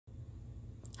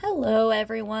Hello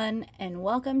everyone, and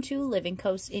welcome to Living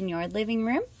Coast in your living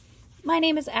room. My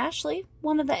name is Ashley,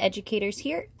 one of the educators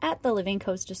here at the Living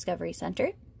Coast Discovery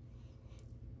Center.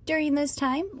 During this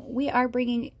time, we are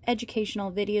bringing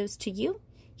educational videos to you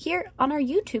here on our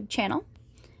YouTube channel.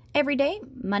 Every day,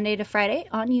 Monday to Friday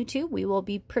on YouTube, we will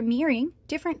be premiering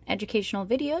different educational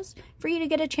videos for you to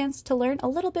get a chance to learn a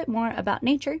little bit more about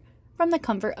nature from the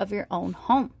comfort of your own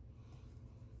home.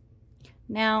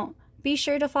 Now, be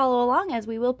sure to follow along as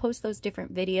we will post those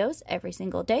different videos every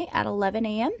single day at 11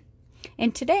 a.m.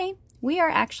 And today, we are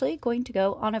actually going to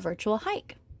go on a virtual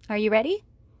hike. Are you ready?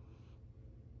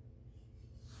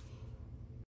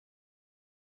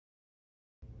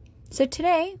 So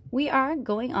today, we are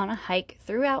going on a hike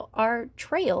throughout our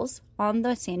trails on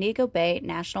the San Diego Bay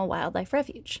National Wildlife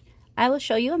Refuge. I will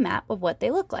show you a map of what they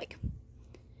look like.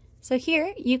 So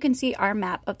here, you can see our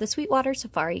map of the Sweetwater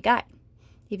Safari Guide.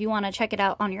 If you want to check it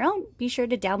out on your own, be sure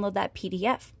to download that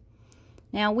PDF.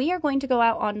 Now, we are going to go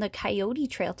out on the Coyote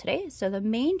Trail today. So the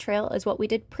main trail is what we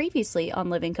did previously on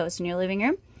Living Coast in your living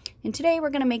room. And today we're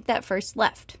going to make that first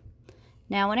left.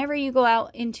 Now, whenever you go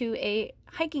out into a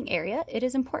hiking area, it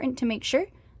is important to make sure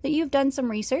that you've done some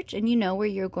research and you know where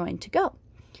you're going to go.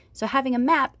 So having a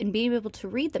map and being able to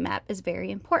read the map is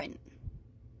very important.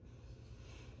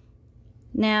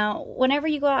 Now, whenever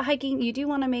you go out hiking, you do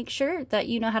want to make sure that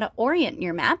you know how to orient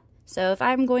your map. So if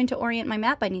I'm going to orient my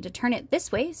map, I need to turn it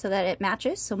this way so that it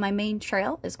matches. So my main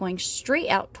trail is going straight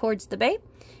out towards the bay.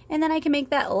 And then I can make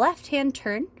that left-hand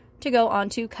turn to go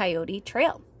onto Coyote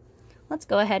Trail. Let's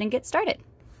go ahead and get started.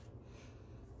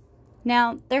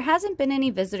 Now, there hasn't been any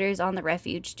visitors on the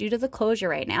refuge due to the closure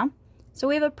right now. So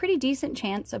we have a pretty decent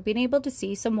chance of being able to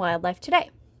see some wildlife today.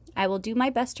 I will do my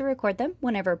best to record them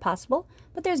whenever possible,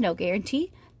 but there's no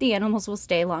guarantee the animals will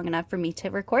stay long enough for me to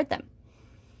record them.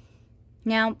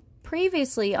 Now,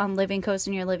 previously on Living Coast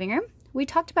in your living room, we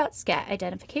talked about scat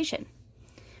identification.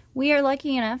 We are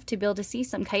lucky enough to be able to see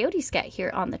some coyote scat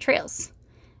here on the trails.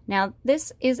 Now,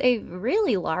 this is a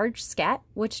really large scat,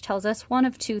 which tells us one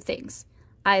of two things.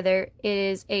 Either it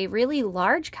is a really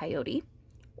large coyote,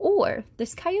 or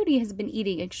this coyote has been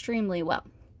eating extremely well.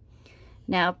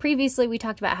 Now, previously we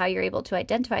talked about how you're able to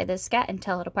identify this scat and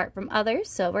tell it apart from others,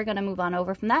 so we're going to move on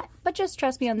over from that, but just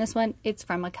trust me on this one, it's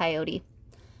from a coyote.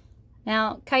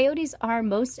 Now, coyotes are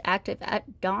most active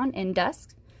at dawn and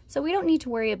dusk, so we don't need to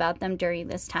worry about them during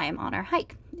this time on our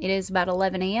hike. It is about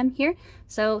 11 a.m. here,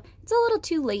 so it's a little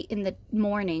too late in the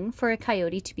morning for a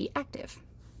coyote to be active.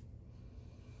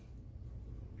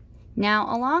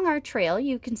 Now, along our trail,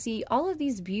 you can see all of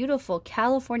these beautiful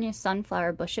California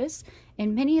sunflower bushes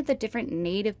and many of the different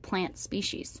native plant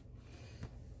species.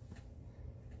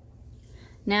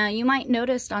 Now, you might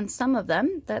notice on some of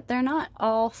them that they're not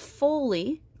all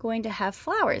fully going to have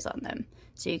flowers on them.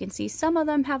 So you can see some of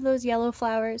them have those yellow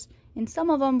flowers, and some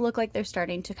of them look like they're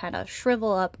starting to kind of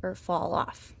shrivel up or fall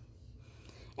off.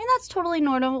 And that's totally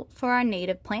normal for our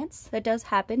native plants. That does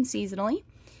happen seasonally.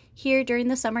 Here during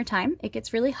the summertime, it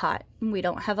gets really hot and we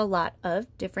don't have a lot of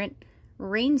different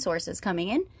rain sources coming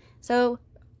in. So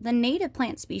the native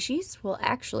plant species will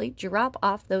actually drop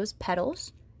off those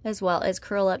petals as well as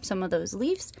curl up some of those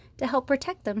leaves to help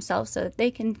protect themselves so that they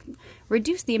can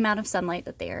reduce the amount of sunlight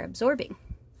that they are absorbing.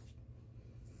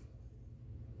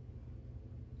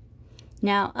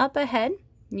 Now up ahead,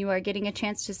 you are getting a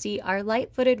chance to see our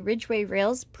light-footed Ridgway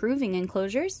Rails proving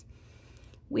enclosures.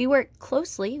 We work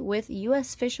closely with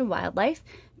U.S. Fish and Wildlife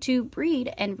to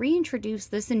breed and reintroduce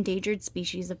this endangered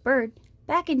species of bird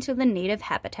back into the native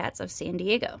habitats of San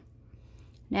Diego.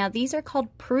 Now, these are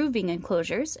called proving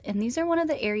enclosures, and these are one of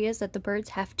the areas that the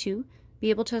birds have to be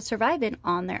able to survive in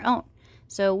on their own.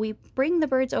 So we bring the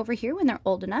birds over here when they're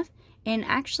old enough and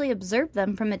actually observe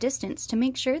them from a distance to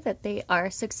make sure that they are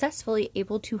successfully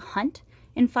able to hunt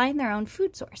and find their own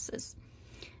food sources.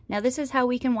 Now, this is how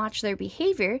we can watch their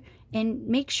behavior and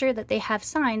make sure that they have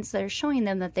signs that are showing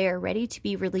them that they are ready to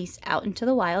be released out into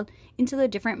the wild, into the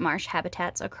different marsh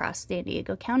habitats across San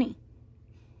Diego County.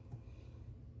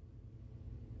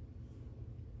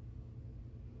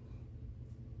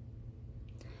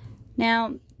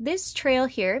 Now, this trail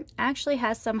here actually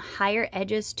has some higher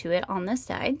edges to it on the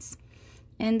sides.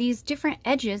 And these different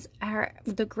edges are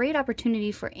the great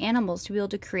opportunity for animals to be able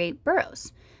to create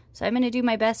burrows. So I'm going to do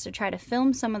my best to try to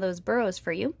film some of those burrows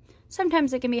for you.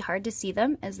 Sometimes it can be hard to see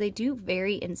them as they do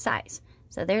vary in size.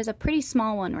 So there's a pretty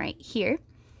small one right here.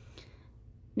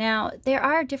 Now, there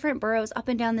are different burrows up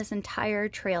and down this entire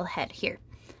trailhead here.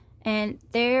 And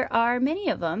there are many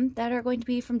of them that are going to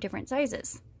be from different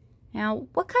sizes. Now,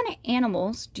 what kind of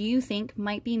animals do you think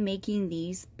might be making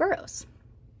these burrows?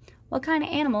 What kind of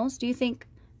animals do you think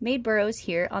made burrows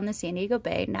here on the San Diego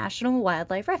Bay National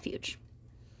Wildlife Refuge.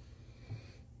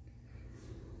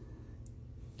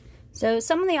 So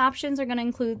some of the options are going to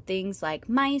include things like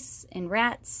mice and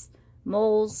rats,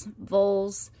 moles,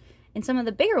 voles, and some of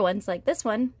the bigger ones like this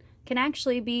one can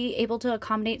actually be able to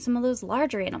accommodate some of those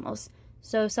larger animals.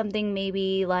 So something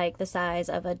maybe like the size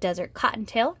of a desert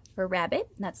cottontail or rabbit,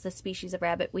 that's the species of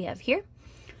rabbit we have here.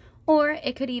 Or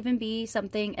it could even be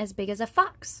something as big as a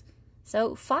fox.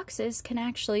 So foxes can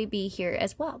actually be here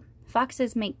as well.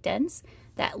 Foxes make dens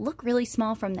that look really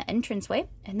small from the entranceway,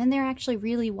 and then they're actually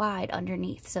really wide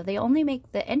underneath. So they only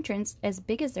make the entrance as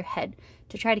big as their head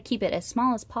to try to keep it as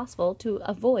small as possible to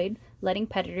avoid letting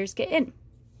predators get in.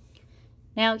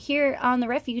 Now here on the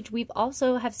refuge, we've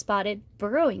also have spotted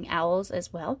burrowing owls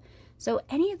as well. So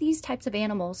any of these types of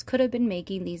animals could have been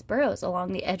making these burrows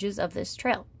along the edges of this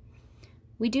trail.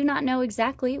 We do not know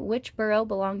exactly which burrow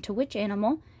belonged to which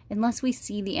animal unless we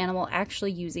see the animal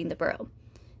actually using the burrow.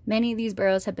 Many of these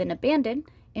burrows have been abandoned,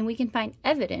 and we can find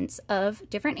evidence of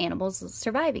different animals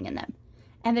surviving in them.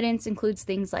 Evidence includes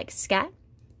things like scat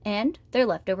and their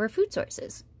leftover food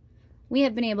sources. We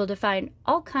have been able to find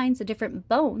all kinds of different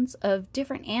bones of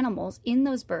different animals in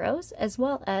those burrows, as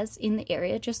well as in the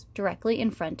area just directly in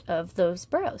front of those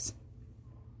burrows.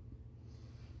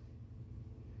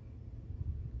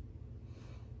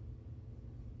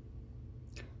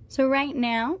 So right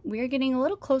now, we're getting a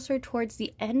little closer towards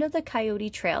the end of the Coyote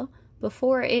Trail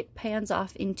before it pans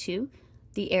off into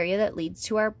the area that leads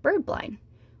to our bird blind,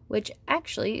 which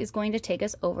actually is going to take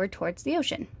us over towards the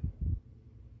ocean.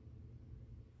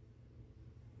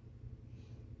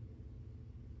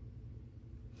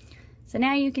 So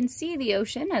now you can see the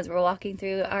ocean as we're walking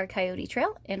through our Coyote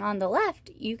Trail, and on the left,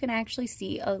 you can actually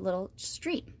see a little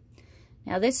stream.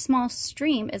 Now this small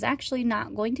stream is actually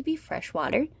not going to be fresh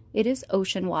water. It is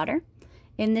ocean water,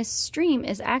 and this stream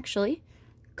is actually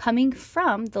coming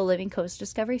from the Living Coast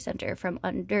Discovery Center from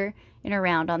under and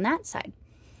around on that side.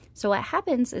 So what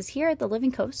happens is here at the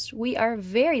Living Coast, we are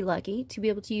very lucky to be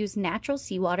able to use natural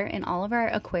seawater in all of our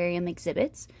aquarium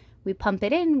exhibits. We pump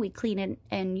it in, we clean it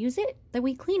and use it, then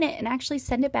we clean it and actually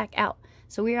send it back out.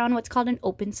 So we're on what's called an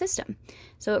open system.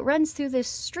 So it runs through this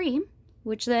stream,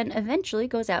 which then eventually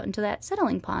goes out into that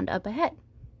settling pond up ahead.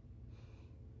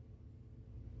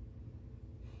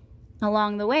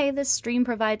 Along the way, this stream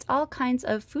provides all kinds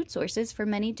of food sources for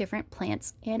many different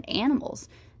plants and animals,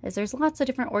 as there's lots of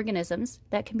different organisms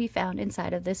that can be found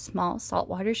inside of this small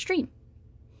saltwater stream.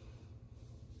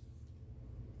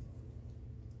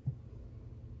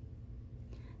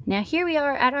 Now here we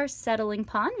are at our settling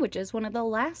pond, which is one of the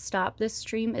last stops this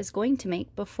stream is going to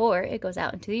make before it goes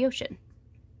out into the ocean.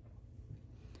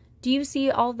 Do you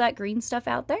see all of that green stuff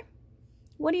out there?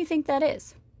 What do you think that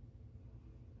is?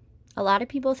 A lot of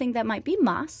people think that might be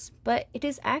moss, but it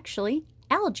is actually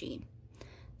algae.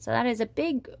 So that is a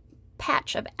big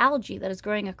patch of algae that is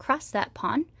growing across that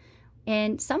pond,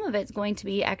 and some of it's going to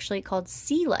be actually called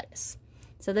sea lettuce.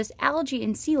 So this algae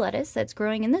and sea lettuce that's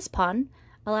growing in this pond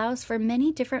allows for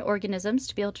many different organisms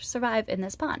to be able to survive in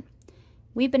this pond.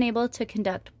 We've been able to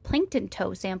conduct plankton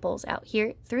tow samples out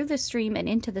here through the stream and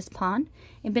into this pond,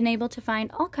 and been able to find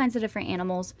all kinds of different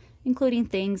animals, including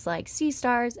things like sea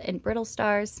stars and brittle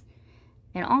stars,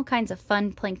 and all kinds of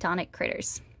fun planktonic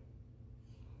critters.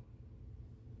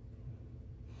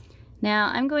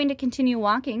 Now I'm going to continue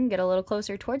walking, get a little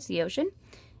closer towards the ocean,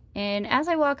 and as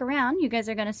I walk around, you guys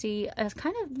are going to see a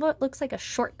kind of what looks like a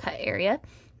shortcut area,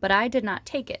 but I did not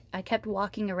take it. I kept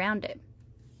walking around it.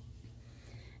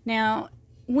 Now,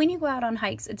 when you go out on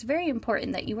hikes, it's very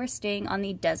important that you are staying on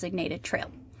the designated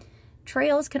trail.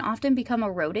 Trails can often become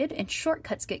eroded and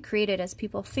shortcuts get created as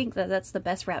people think that that's the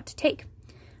best route to take.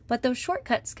 But those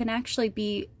shortcuts can actually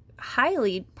be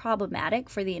highly problematic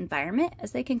for the environment,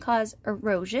 as they can cause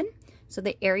erosion, so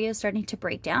the area is starting to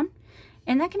break down,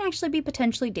 and that can actually be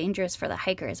potentially dangerous for the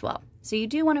hiker as well. So you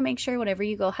do want to make sure whenever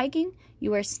you go hiking,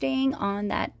 you are staying on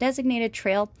that designated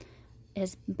trail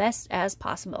as best as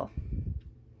possible.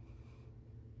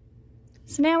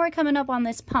 So now we're coming up on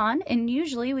this pond, and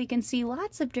usually we can see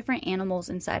lots of different animals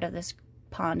inside of this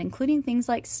pond, including things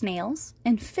like snails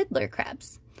and fiddler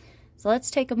crabs. So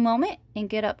let's take a moment and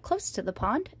get up close to the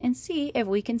pond and see if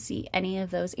we can see any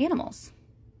of those animals.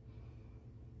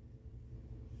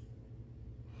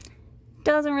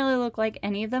 Doesn't really look like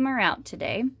any of them are out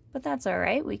today, but that's all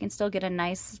right. We can still get a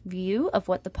nice view of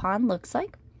what the pond looks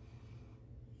like.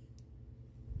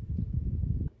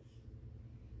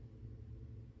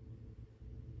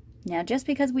 Now, just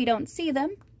because we don't see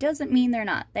them doesn't mean they're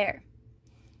not there.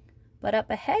 But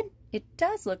up ahead, it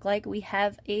does look like we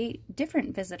have a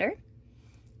different visitor.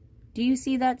 Do you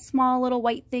see that small little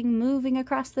white thing moving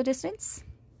across the distance?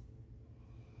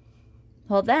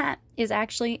 Well, that is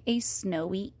actually a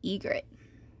snowy egret.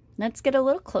 Let's get a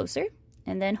little closer,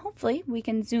 and then hopefully we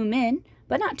can zoom in,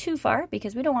 but not too far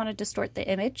because we don't want to distort the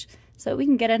image, so we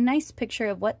can get a nice picture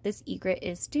of what this egret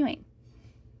is doing.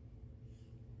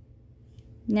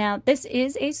 Now, this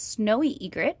is a snowy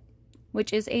egret,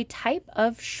 which is a type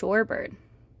of shorebird.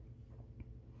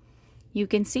 You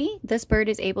can see this bird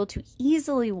is able to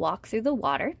easily walk through the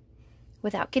water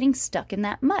without getting stuck in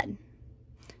that mud.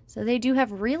 So they do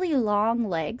have really long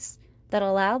legs that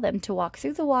allow them to walk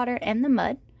through the water and the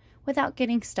mud without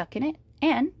getting stuck in it,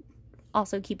 and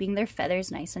also keeping their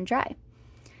feathers nice and dry.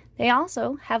 They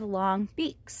also have long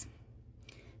beaks.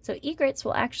 So egrets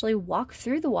will actually walk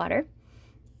through the water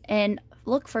and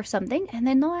look for something, and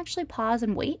then they'll actually pause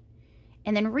and wait,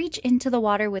 and then reach into the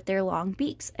water with their long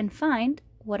beaks and find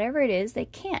whatever it is they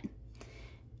can.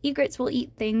 Egrets will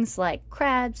eat things like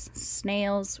crabs,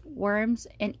 snails, worms,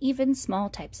 and even small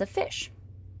types of fish.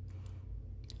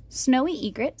 Snowy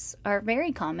egrets are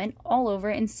very common all over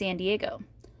in San Diego,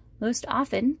 most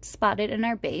often spotted in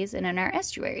our bays and in our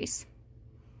estuaries.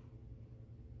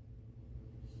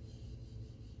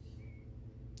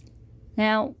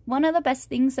 Now, one of the best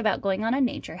things about going on a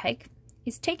nature hike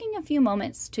is taking a few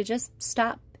moments to just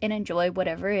stop and enjoy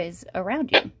whatever is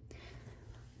around you.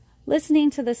 Listening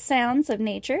to the sounds of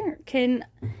nature can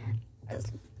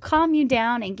calm you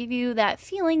down and give you that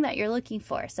feeling that you're looking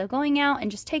for. So going out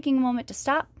and just taking a moment to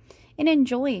stop and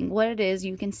enjoying what it is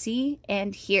you can see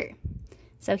and hear.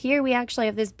 So here we actually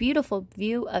have this beautiful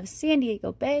view of San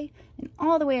Diego Bay, and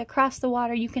all the way across the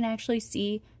water you can actually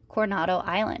see Coronado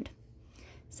Island.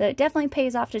 So it definitely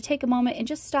pays off to take a moment and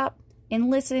just stop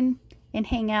and listen and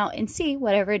hang out and see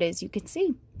whatever it is you can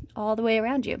see all the way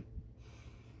around you.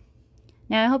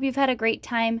 Now, I hope you've had a great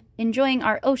time enjoying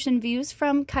our ocean views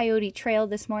from Coyote Trail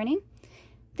this morning.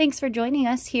 Thanks for joining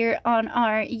us here on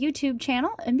our YouTube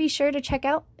channel, and be sure to check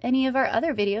out any of our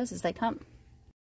other videos as they come.